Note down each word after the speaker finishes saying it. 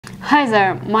Hi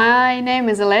there, my name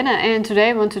is Elena and today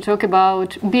I want to talk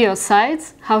about bio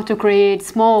sites, how to create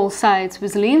small sites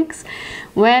with links.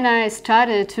 When I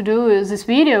started to do this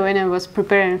video, when I was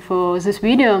preparing for this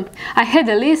video, I had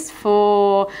a list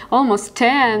for almost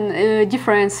 10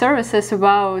 different services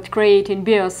about creating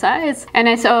bio sites, and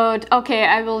I thought, okay,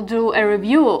 I will do a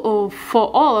review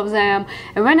for all of them.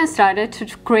 And when I started to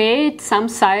create some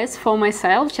sites for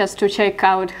myself, just to check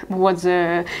out what's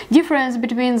the difference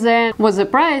between them, what's the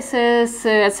prices,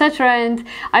 etc., and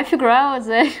I figured out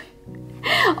that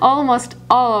almost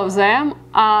all of them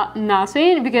are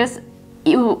nothing, because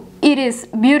it is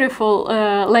beautiful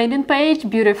landing page,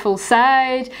 beautiful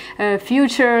site,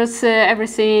 features,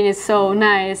 everything is so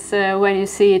nice when you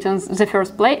see it on the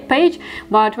first page.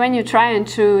 But when you're trying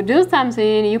to do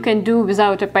something, you can do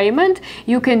without a payment,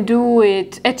 you can do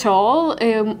it at all.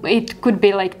 It could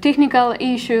be like technical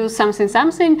issues,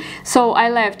 something. So I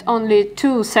left only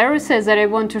 2 services that I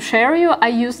want to share you. I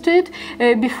used it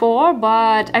before,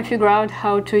 but I figured out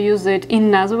how to use it in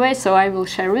another way, so I will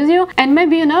share with you. And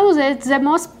maybe you know that the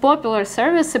most popular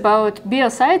service about bio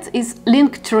sites is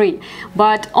Linktree,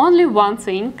 but only one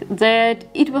thing, that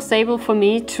it was able for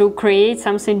me to create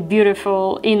something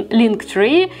beautiful in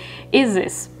Linktree is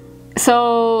this.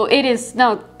 So it is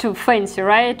not too fancy,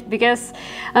 right? Because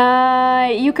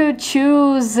you could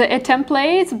choose a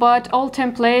template, but all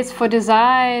templates for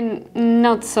design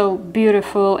not so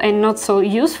beautiful and not so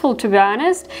useful, to be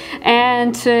honest.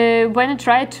 And when I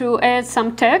tried to add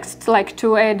some text, like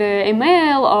to add an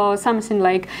email or something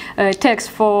like text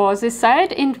for this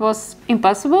site, it was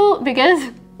impossible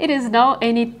because it is now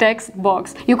any text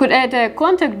box. You could add a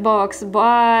contact box,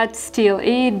 but still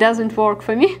it doesn't work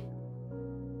for me.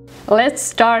 Let's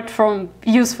start from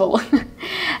useful.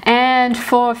 And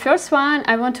for first one,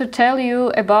 I want to tell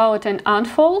you about an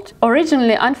Unfold.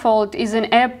 Originally, Unfold is an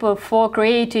app for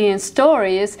creating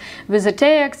stories with a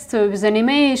text, with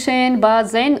animation,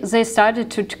 but then they started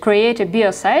to create a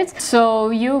bio site. So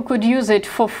you could use it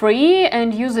for free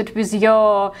and use it with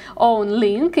your own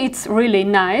link. It's really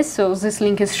nice, so this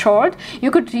link is short.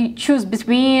 You could choose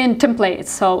between templates.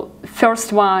 So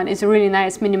first one is really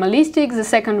nice, minimalistic. The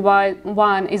second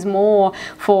one is more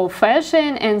for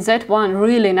fashion, and that one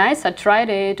really nice. I tried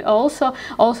it also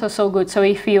so good. So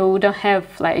if you don't have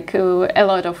like a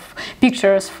lot of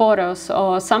pictures, photos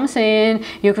or something,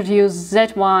 you could use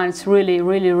that one. It's really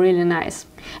nice.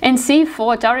 And see,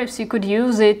 for tariffs you could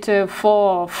use it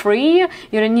for free.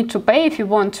 You don't need to pay if you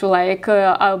want to like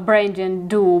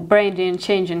do branding,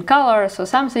 changing colors or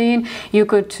something. You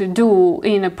could do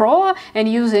in a pro and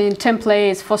using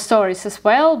templates for stories as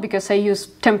well, because I use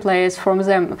templates from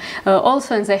them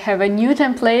also, and they have a new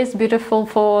templates beautiful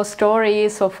for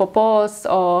stories or for posts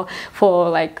or for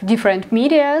like different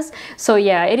medias. So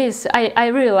yeah, it is. I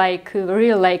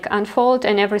really like Unfold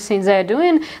and everything they're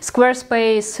doing.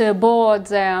 Squarespace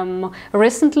bought them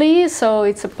recently, so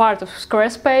it's a part of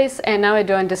Squarespace, and now I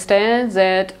do understand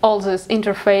that all this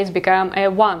interface become a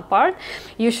one part.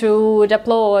 You should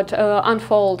upload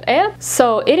Unfold app.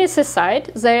 So it is a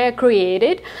site they are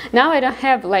created. Now I don't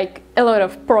have like a lot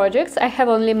of projects. I have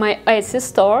only my Etsy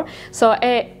store, so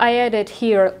I added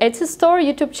here Etsy store,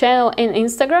 YouTube channel and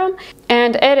Instagram,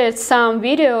 and added some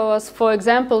videos, for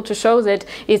example, to show that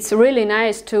it's really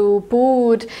nice to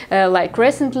put like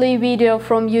recently video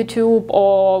from YouTube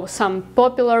or some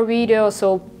popular video,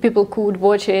 so people could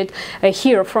watch it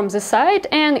here from the site,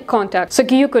 and contact. So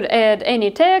you could add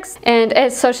any text and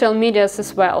add social medias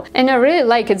as well. And I really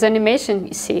like its animation.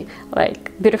 You see,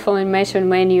 like beautiful animation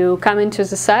when you come into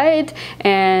the site,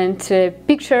 and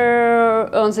picture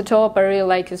on the top. I really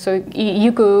like it. So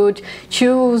you could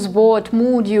choose what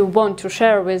mood you want to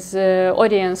share with the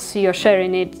audience you're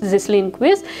sharing this link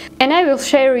with. And I will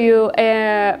share you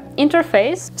a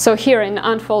interface. So here in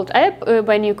Unfold app,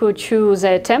 when you could choose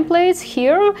templates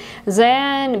here,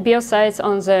 then bio sites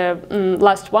on the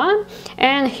last one,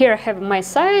 and here I have my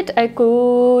site. I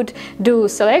could do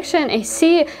selection. I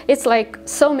see it's like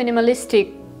so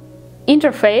minimalistic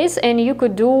interface, and you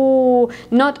could do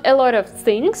not a lot of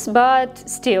things, but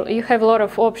still you have a lot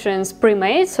of options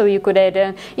pre-made. So you could add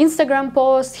an Instagram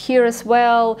post here as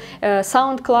well,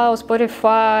 SoundCloud,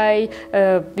 Spotify,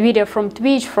 video from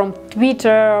Twitch, from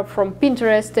Twitter, from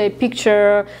Pinterest, a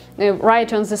picture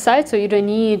right on the site, so you don't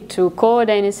need to code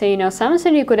anything or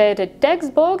something. You could add a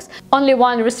text box. Only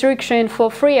one restriction for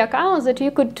free accounts, that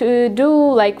you could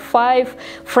do like 5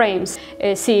 frames.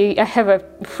 See, I have a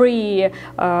free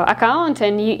account,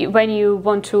 and when you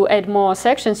want to add more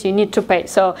sections you need to pay.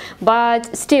 So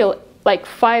but still, like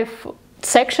 5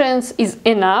 sections is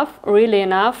enough, really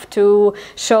enough to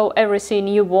show everything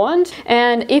you want.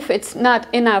 And if it's not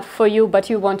enough for you, but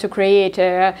you want to create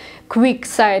a quick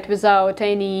site without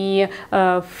any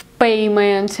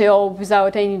payment or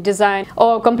without any design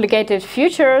or complicated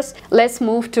features, let's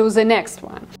move to the next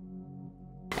one.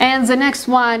 And the next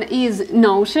one is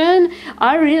Notion.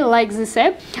 I really like this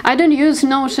app. I don't use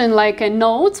Notion like a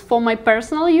notes for my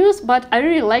personal use, but I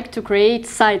really like to create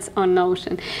sites on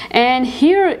Notion. And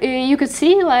here you could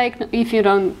see, like, if you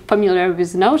don't familiar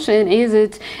with Notion, is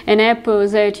it an app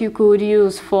that you could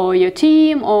use for your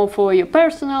team or for your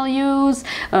personal use,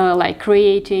 like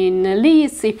creating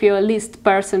lists if you're a list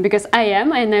person, because I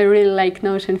am, and I really like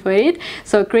Notion for it.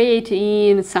 So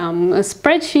creating some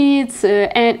spreadsheets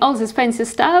and all this fancy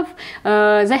stuff.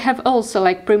 They have also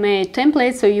like pre-made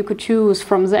templates, so you could choose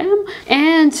from them.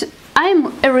 And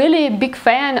I'm a really big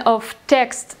fan of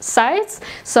text sites,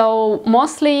 so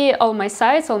mostly all my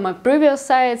sites, all my previous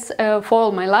sites for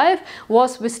all my life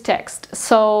was with text.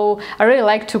 So I really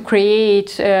like to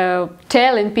create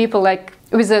telling people, like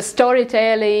with a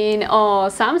storytelling or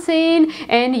something,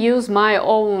 and use my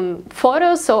own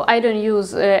photos, so I don't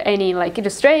use any like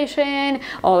illustration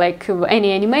or like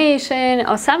any animation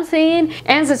or something.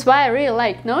 And that's why I really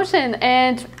like Notion.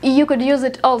 And you could use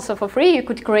it also for free. You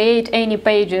could create any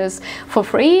pages for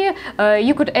free.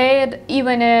 You could add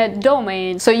even a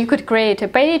domain, so you could create a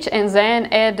page and then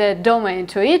add a domain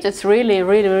to it. It's really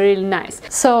nice.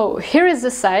 So here is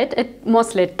the site,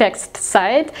 mostly a text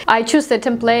site. I choose a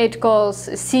template called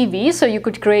CV, so you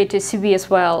could create a CV as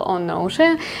well on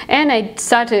Notion, and I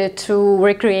started to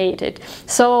recreate it.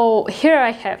 So here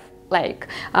I have like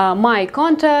my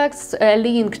contacts, a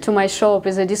link to my shop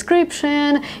with a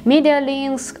description, media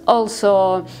links,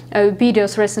 also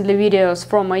videos, recently videos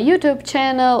from my YouTube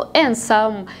channel, and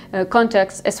some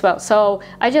contacts as well. So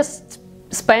I just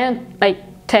spent like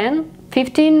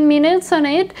 10-15 minutes on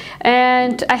it,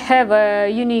 and I have a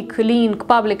unique link,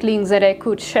 public link that I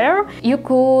could share. You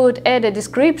could add a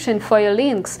description for your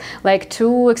links, like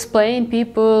to explain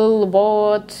people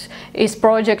what is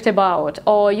project about,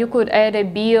 or you could add a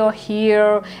bio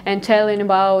here and telling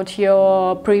about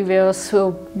your previous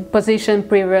position,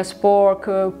 previous work,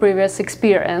 previous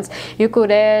experience. You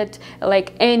could add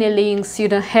like any links. You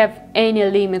don't have any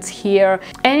limits here,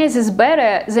 and it is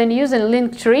better than using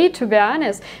Linktree, to be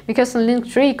honest, because on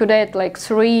Linktree you could add like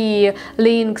 3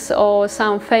 links or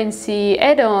some fancy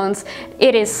add-ons.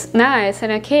 It is nice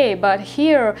and okay, but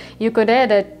here you could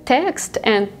add a text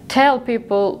and tell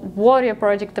people what your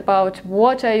project about,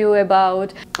 what are you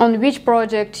about, on which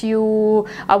project you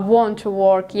want to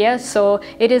work. Yes, so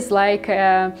it is like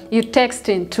you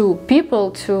texting to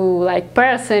people, to like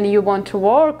person you want to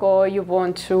work, or you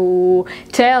want to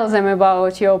tell them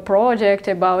about your project,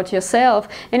 about yourself.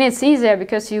 And it's easier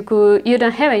because you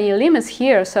don't have any limits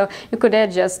here, so you could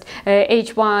add just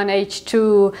H1,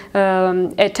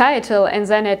 H2, a title, and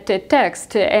then add a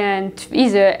text, and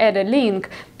easier add a link.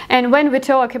 And when we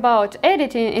talk about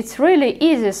editing, it's really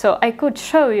easy, so I could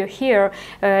show you here.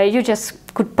 You just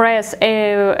could press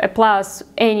a plus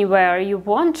anywhere you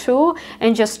want to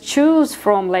and just choose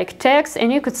from like text,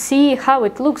 and you could see how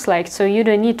it looks like. So you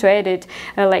don't need to edit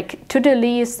like to the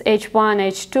list, H1,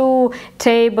 H2,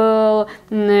 table.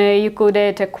 You could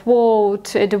add a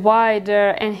quote, a divider,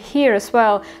 and here as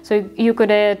well. So you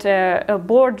could add a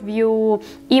board view,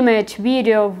 image,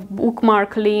 video,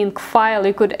 bookmark, link, file.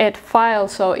 You could add file,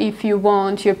 so if you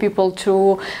want your people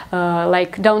to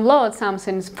like download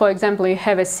something, for example, you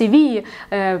have a CV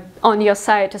on your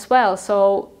site as well,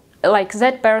 so like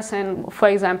that person, for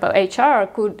example HR,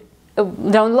 could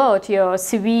download your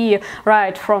CV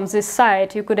right from this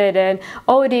site. You could add an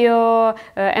audio,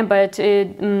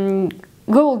 embed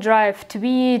Google Drive,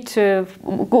 tweet,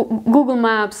 Google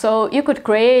Maps, so you could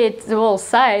create the whole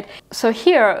site. So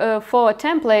here for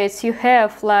templates you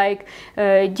have like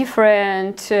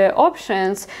different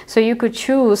options, so you could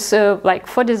choose like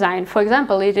for design, for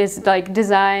example, it is like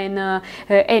design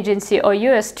agency, or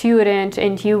you're a student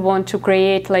and you want to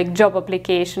create like job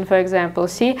application, for example,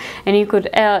 see, and you could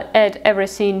add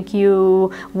everything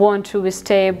you want to this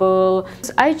table.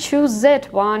 So I choose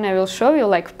that one. I will show you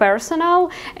like personal,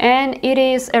 and it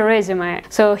is a resume.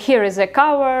 So here is a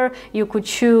cover. You could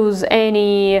choose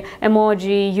any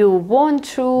emoji you want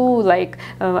to, like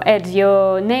add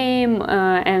your name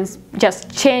and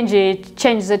just change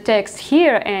the text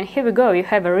here, and here we go, you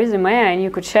have a resume, and you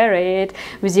could share it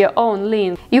with your own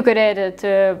link. You could edit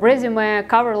resume,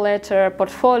 cover letter,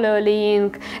 portfolio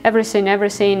link, everything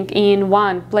in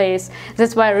one place.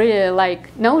 That's why I really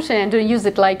like Notion, and don't use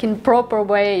it like in proper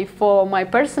way for my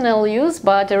personal use,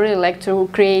 but I really like to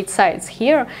create sites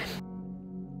here.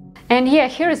 And yeah,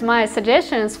 here is my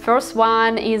suggestions. First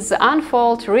one is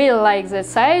unfold. Really like the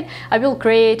site. I will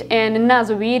create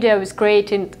another video with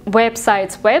creating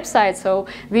websites, so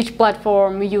which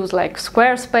platform use, like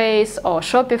Squarespace or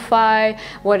Shopify,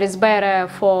 what is better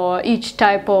for each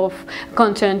type of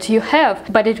content you have,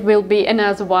 but it will be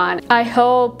another one. I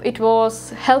hope it was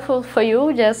helpful for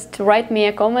you. Just write me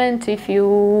a comment if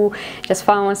you just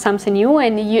found something new,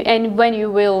 and when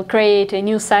you will create a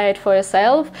new site for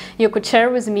yourself, you could share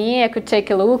with me. I could take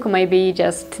a look, maybe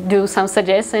just do some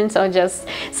suggestions or just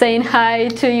saying hi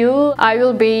to you. I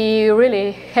will be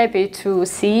really happy to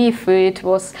see if it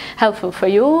was helpful for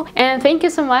you. And thank you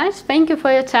so much. Thank you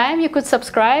for your time. You could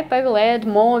subscribe. I will add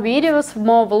more videos,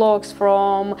 more vlogs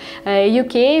from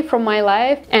UK, from my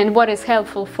life, and what is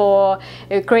helpful for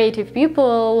creative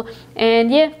people.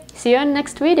 And yeah, see you on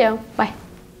next video. Bye.